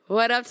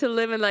What up to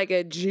living like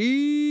a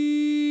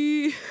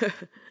G?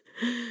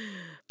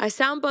 I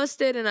sound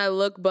busted and I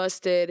look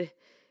busted.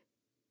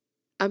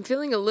 I'm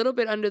feeling a little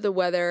bit under the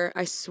weather.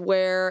 I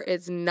swear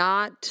it's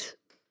not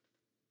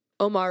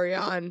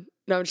Omarion.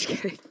 No, I'm just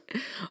kidding.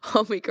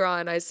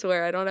 Omicron, I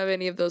swear. I don't have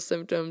any of those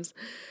symptoms.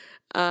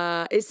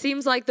 It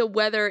seems like the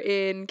weather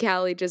in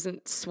Cali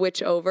doesn't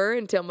switch over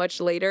until much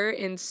later.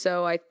 And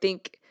so I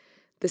think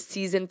the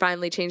season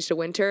finally changed to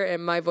winter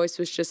and my voice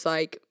was just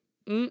like,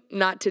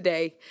 not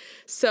today.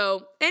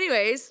 So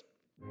anyways,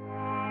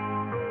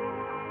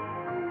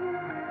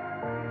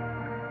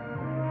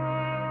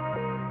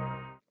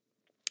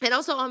 and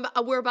also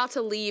we're about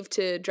to leave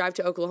to drive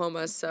to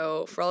Oklahoma.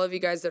 So for all of you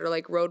guys that are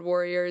like road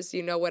warriors,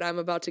 you know what I'm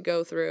about to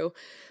go through.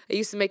 I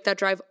used to make that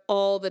drive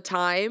all the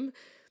time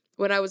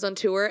when I was on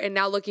tour. And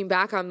now looking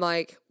back, I'm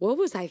like, what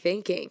was I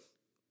thinking?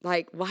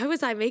 Like, why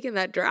was I making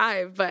that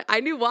drive? But I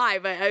knew why,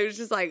 but I was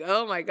just like,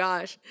 oh my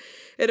gosh.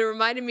 It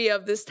reminded me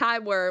of this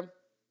time where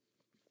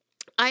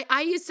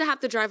I used to have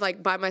to drive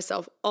like by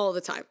myself all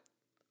the time.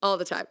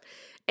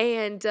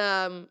 And,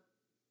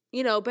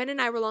 you know, Ben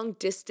and I were long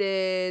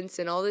distance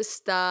and all this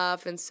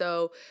stuff. And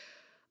so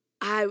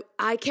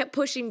I kept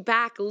pushing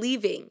back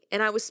leaving.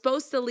 And I was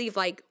supposed to leave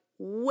like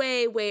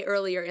way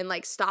earlier and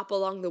like stop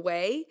along the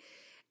way.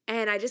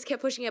 And I just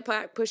kept pushing it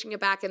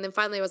back. And then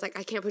finally I was like,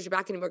 I can't push it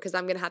back anymore because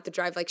I'm going to have to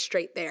drive like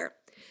straight there.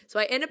 So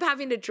I ended up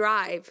having to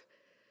drive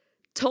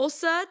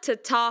Tulsa to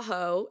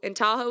Tahoe, and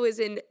Tahoe is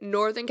in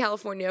Northern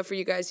California for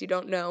you guys who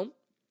don't know.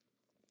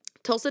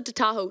 Tulsa to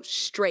Tahoe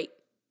straight.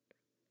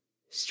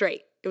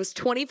 It was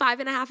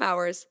 25 and a half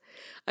hours.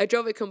 I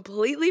drove it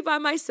completely by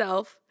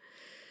myself.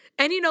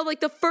 And, you know, like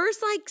the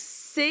first like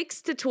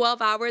 6 to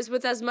 12 hours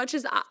with as much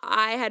as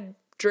I had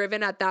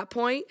driven at that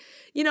point,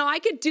 you know, I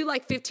could do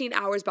like 15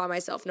 hours by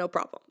myself, no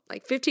problem.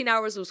 Like 15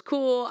 hours was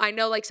cool. I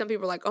know like some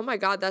people are like, oh my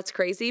God, that's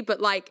crazy.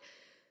 But like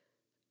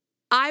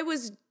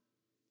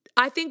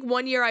I think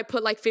one year I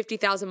put like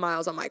 50,000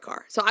 miles on my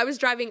car. So I was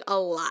driving a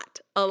lot.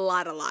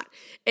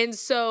 And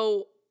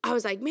so I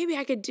was like, maybe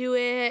I could do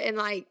it and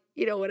like,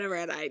 you know,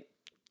 whatever.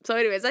 So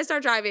anyways, I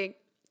start driving.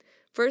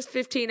 First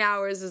 15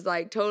 hours is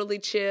like totally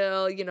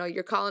chill. You know,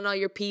 you're calling all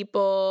your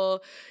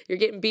people. You're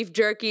getting beef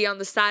jerky on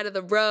the side of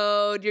the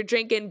road. You're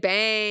drinking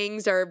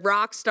Bangs or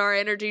Rockstar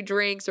energy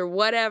drinks or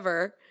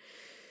whatever.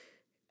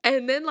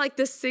 And then like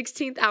the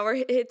 16th hour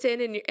hits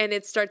in and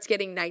it starts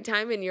getting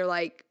nighttime and you're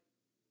like,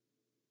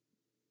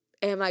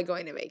 am I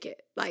going to make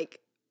it?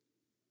 Like,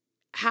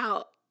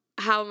 how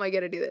am I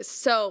going to do this?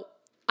 So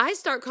I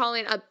start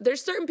calling up.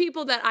 There's certain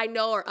people that I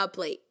know are up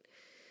late,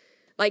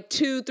 like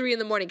 2, 3 in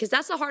the morning, because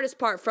that's the hardest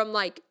part. From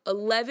like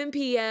 11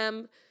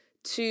 p.m.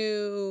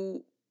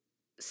 to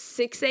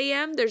 6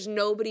 a.m., there's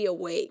nobody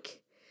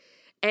awake.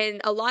 And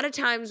a lot of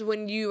times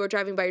when you are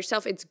driving by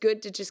yourself, it's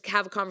good to just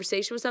have a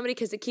conversation with somebody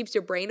because it keeps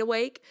your brain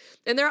awake.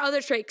 And there are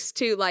other tricks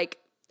too, like,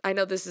 I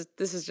know this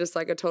is just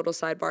like a total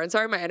sidebar. And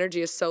sorry, my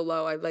energy is so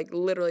low. I like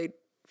literally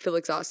feel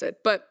exhausted.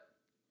 But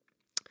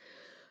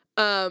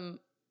one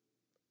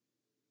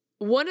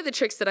of the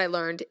tricks that I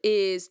learned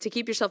is to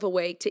keep yourself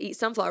awake, to eat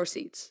sunflower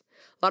seeds.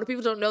 A lot of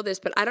people don't know this,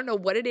 but I don't know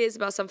what it is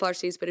about sunflower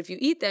seeds. But if you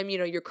eat them, you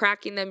know, you're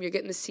cracking them, you're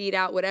getting the seed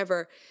out,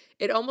 whatever.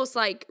 It almost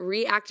like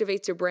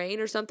reactivates your brain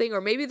or something. Or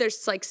maybe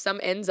there's like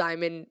some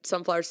enzyme in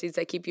sunflower seeds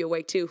that keep you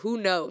awake too. Who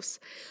knows?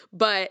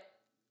 But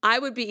I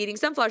would be eating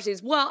sunflower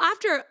seeds. Well,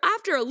 after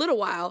a little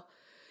while,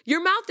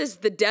 your mouth is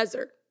the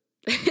desert.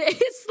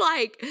 It's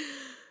like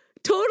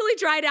totally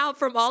dried out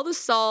from all the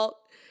salt.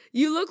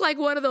 You look like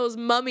one of those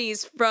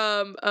mummies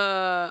from,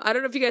 I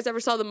don't know if you guys ever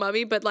saw The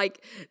Mummy, but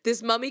like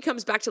this mummy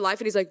comes back to life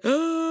and he's like,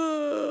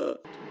 ah.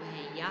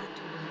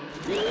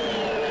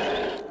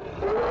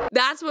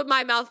 That's what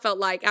my mouth felt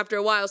like after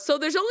a while. So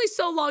there's only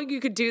so long you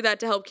could do that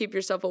to help keep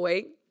yourself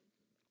awake.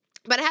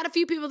 But I had a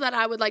few people that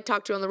I would like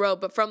talk to on the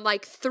road, but from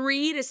like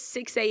 3 to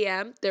 6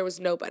 a.m., there was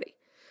nobody.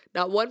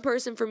 Not one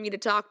person for me to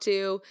talk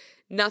to,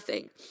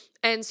 nothing.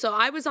 And so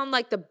I was on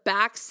like the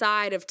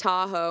backside of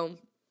Tahoe,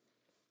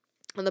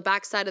 on the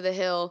backside of the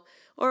hill,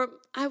 or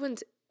I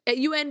wouldn't,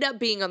 you end up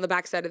being on the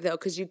backside of the hill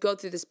because you go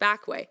through this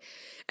back way.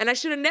 And I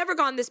should have never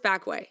gone this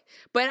back way,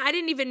 but I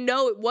didn't even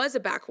know it was a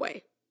back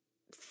way.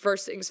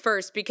 First things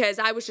first, because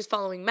I was just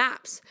following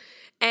maps.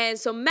 And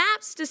so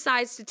Maps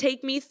decides to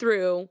take me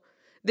through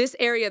this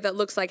area that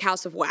looks like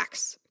House of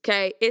Wax,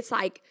 okay? It's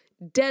like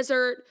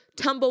desert,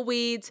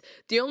 tumbleweeds.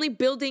 The only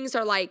buildings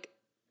are like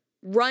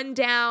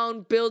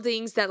rundown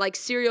buildings that like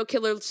serial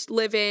killers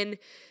live in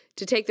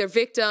to take their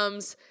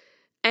victims.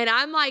 And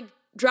I'm like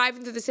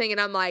driving through this thing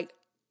and I'm like,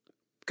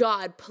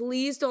 God,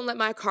 please don't let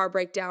my car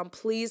break down.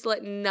 Please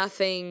let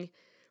nothing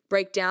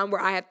break down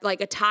where I have like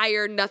a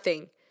tire,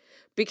 nothing.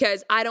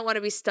 Because I don't want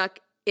to be stuck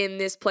in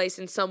this place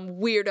and some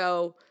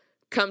weirdo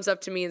comes up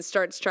to me and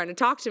starts trying to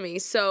talk to me.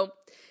 So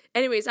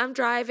anyways, I'm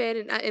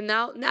driving and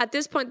now at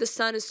this point the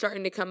sun is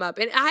starting to come up.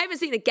 And I haven't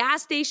seen a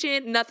gas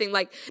station, nothing,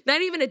 like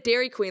not even a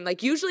Dairy Queen.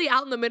 Like usually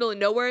out in the middle of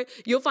nowhere,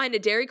 you'll find a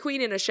Dairy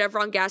Queen and a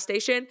Chevron gas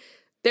station.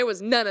 There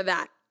was none of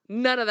that.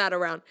 None of that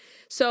around.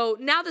 So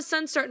now the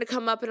sun's starting to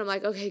come up and I'm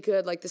like, okay,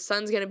 good. Like the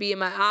sun's going to be in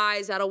my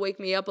eyes. That'll wake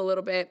me up a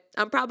little bit.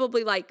 I'm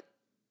probably like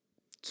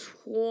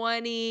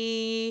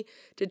 20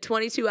 to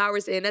 22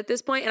 hours in at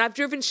this point, and I've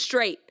driven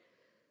straight.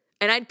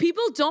 And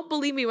people don't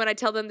believe me when I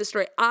tell them the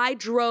story. I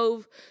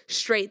drove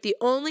straight. The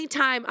only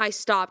time I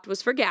stopped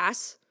was for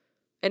gas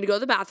and to go to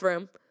the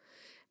bathroom.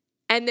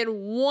 And then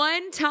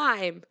one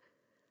time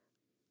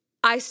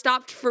I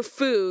stopped for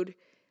food,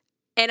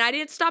 and I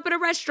didn't stop at a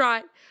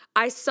restaurant.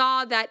 I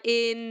saw that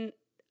in,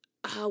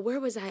 where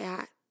was I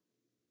at?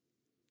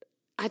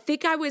 I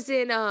think I was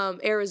in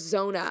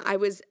Arizona. I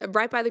was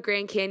right by the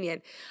Grand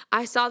Canyon.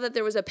 I saw that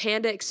there was a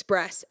Panda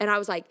Express, and I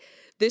was like,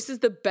 this is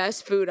the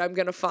best food I'm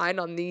going to find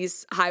on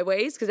these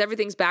highways because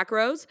everything's back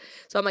roads.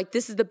 So I'm like,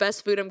 this is the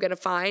best food I'm going to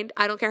find.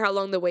 I don't care how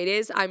long the wait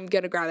is. I'm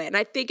going to grab it. And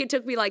I think it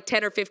took me like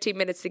 10 or 15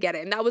 minutes to get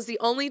it. And that was the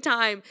only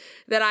time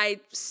that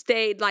I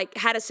stayed, like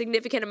had a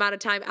significant amount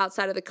of time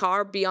outside of the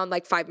car beyond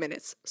like 5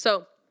 minutes.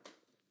 So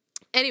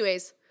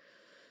anyways,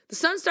 the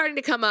sun's starting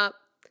to come up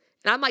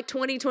and I'm like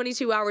 20,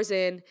 22 hours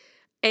in,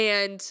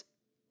 and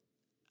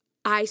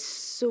I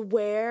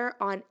swear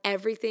on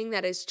everything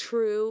that is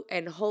true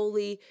and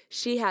holy,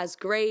 she has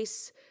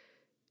grace.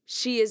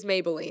 She is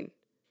Maybelline.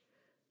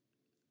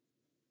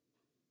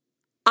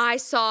 I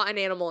saw an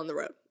animal in the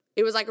road.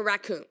 It was like a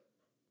raccoon.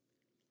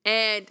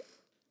 And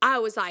I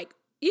was like,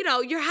 you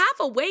know, you're half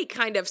awake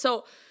kind of.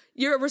 So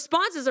your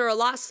responses are a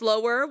lot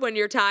slower when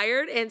you're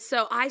tired. And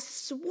so I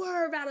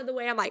swerve out of the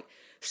way. I'm like,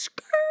 skirt,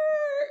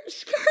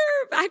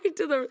 back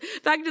into the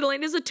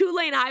lane. It's a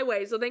 2-lane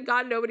highway, so thank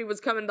God nobody was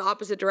coming the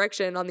opposite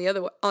direction on the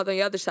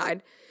other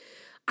side.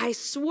 I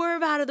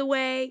swerve out of the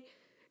way,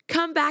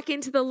 come back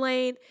into the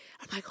lane.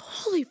 I'm like,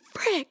 holy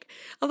frick.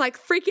 I'm like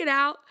freaking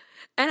out.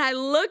 And I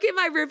look in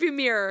my rearview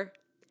mirror.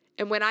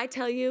 And when I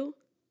tell you,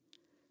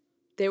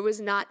 there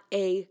was not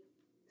a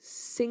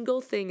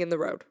single thing in the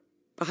road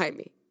behind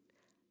me.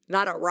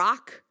 Not a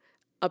rock,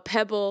 a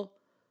pebble,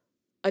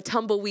 a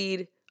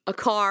tumbleweed, a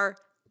car,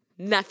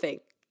 nothing.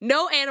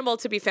 No animal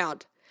to be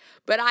found.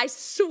 But I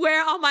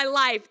swear on my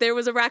life, there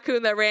was a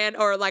raccoon that ran,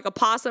 or like a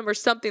possum or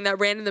something that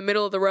ran in the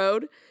middle of the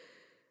road.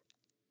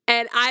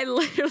 And I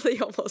literally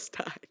almost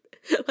died.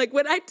 Like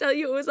when I tell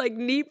you it was like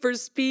Need for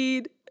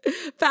Speed,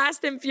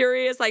 Fast and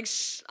Furious, like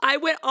I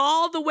went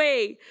all the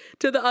way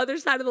to the other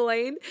side of the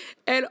lane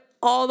and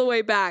all the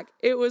way back.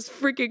 It was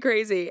freaking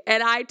crazy.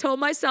 And I told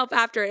myself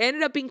after, it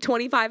ended up being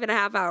 25 and a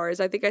half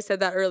hours. I think I said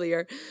that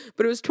earlier,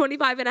 but it was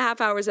 25 and a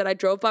half hours that I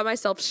drove by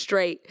myself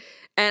straight.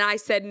 And I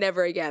said,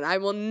 never again. I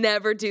will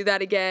never do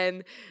that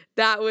again.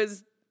 That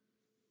was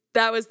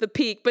the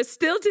peak. But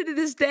still to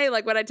this day,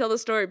 like when I tell the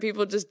story,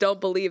 people just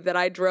don't believe that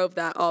I drove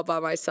that all by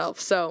myself.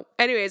 So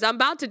anyways, I'm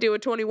about to do a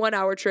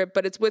 21-hour trip,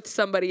 but it's with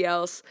somebody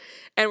else.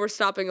 And we're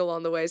stopping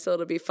along the way, so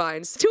it'll be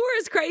fine. Tour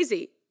is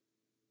crazy.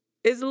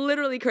 It's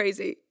literally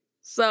crazy.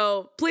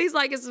 So please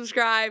like and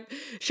subscribe.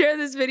 Share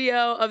this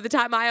video of the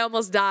time I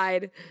almost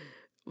died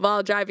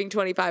while driving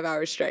 25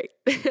 hours straight.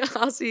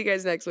 I'll see you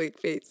guys next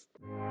week. Peace.